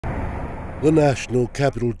The National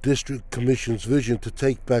Capital District Commission's vision to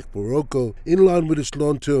take back Boroko, in line with its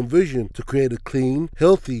long-term vision to create a clean,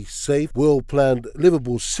 healthy, safe, well-planned,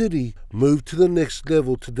 livable city, moved to the next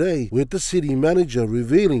level today, with the city manager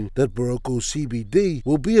revealing that Boroko CBD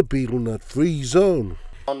will be a betel-nut-free zone.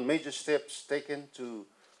 One major steps taken to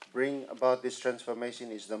bring about this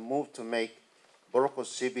transformation is the move to make Boroko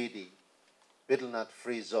CBD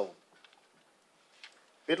betel-nut-free zone.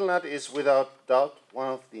 Betel-nut is without doubt one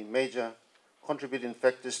of the major contributing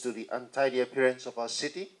factors to the untidy appearance of our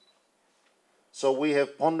city. So we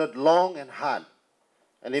have pondered long and hard,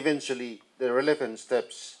 and eventually the relevant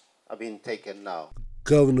steps are being taken now.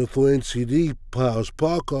 Governor for Ncd Powes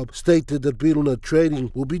Parkop stated that betel-nut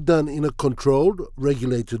trading will be done in a controlled,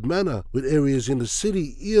 regulated manner, with areas in the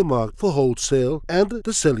city earmarked for wholesale and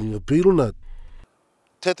the selling of betel-nut.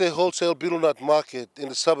 Tete Wholesale Betel-nut Market in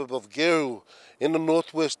the suburb of Geru in the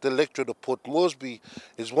northwest electorate of Port Moresby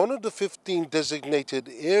is one of the 15 designated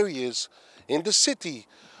areas in the city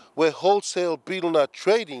where wholesale betel-nut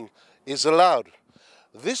trading is allowed.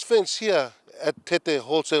 This fence here at Tete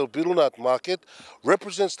Wholesale Betel-nut Market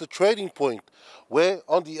represents the trading point where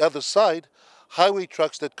on the other side highway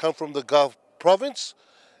trucks that come from the Gulf province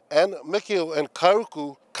and Mekeo and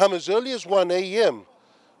Kairuku come as early as 1 a.m.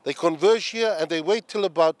 They converge here and they wait till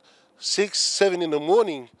about 6, 7 in the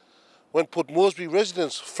morning when Port Moresby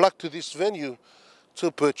residents flock to this venue to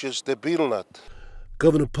purchase their betel-nut.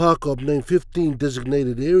 Governor Parkop named 15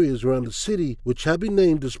 designated areas around the city which have been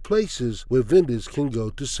named as places where vendors can go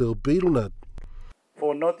to sell betel-nut.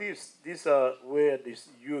 For Northeast, these are where these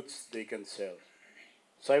youths they can sell.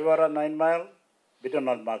 Saiwara 9 Mile,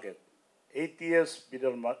 betel-nut market. ATS,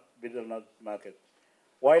 betel-nut market.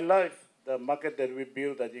 Wildlife, the market that we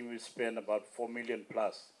built, I think we spent about 4 million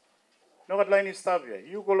plus. No got line stuff here.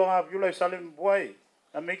 You go long up, you like selling boy,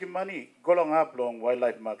 I'm making money. Go long up long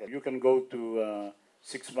wildlife market. You can go to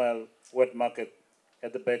 6 Mile wet market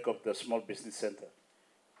at the back of the small business center.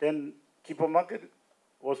 Then Kipo market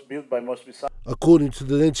was built by Mosby. According to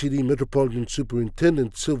the Ncd Metropolitan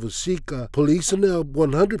Superintendent Silver Sika, police are now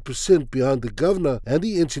 100% behind the Governor and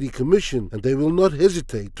the Ncd Commission, and they will not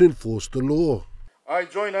hesitate to enforce the law. I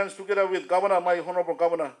join hands together with Governor, my Honorable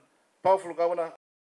Governor, powerful Governor,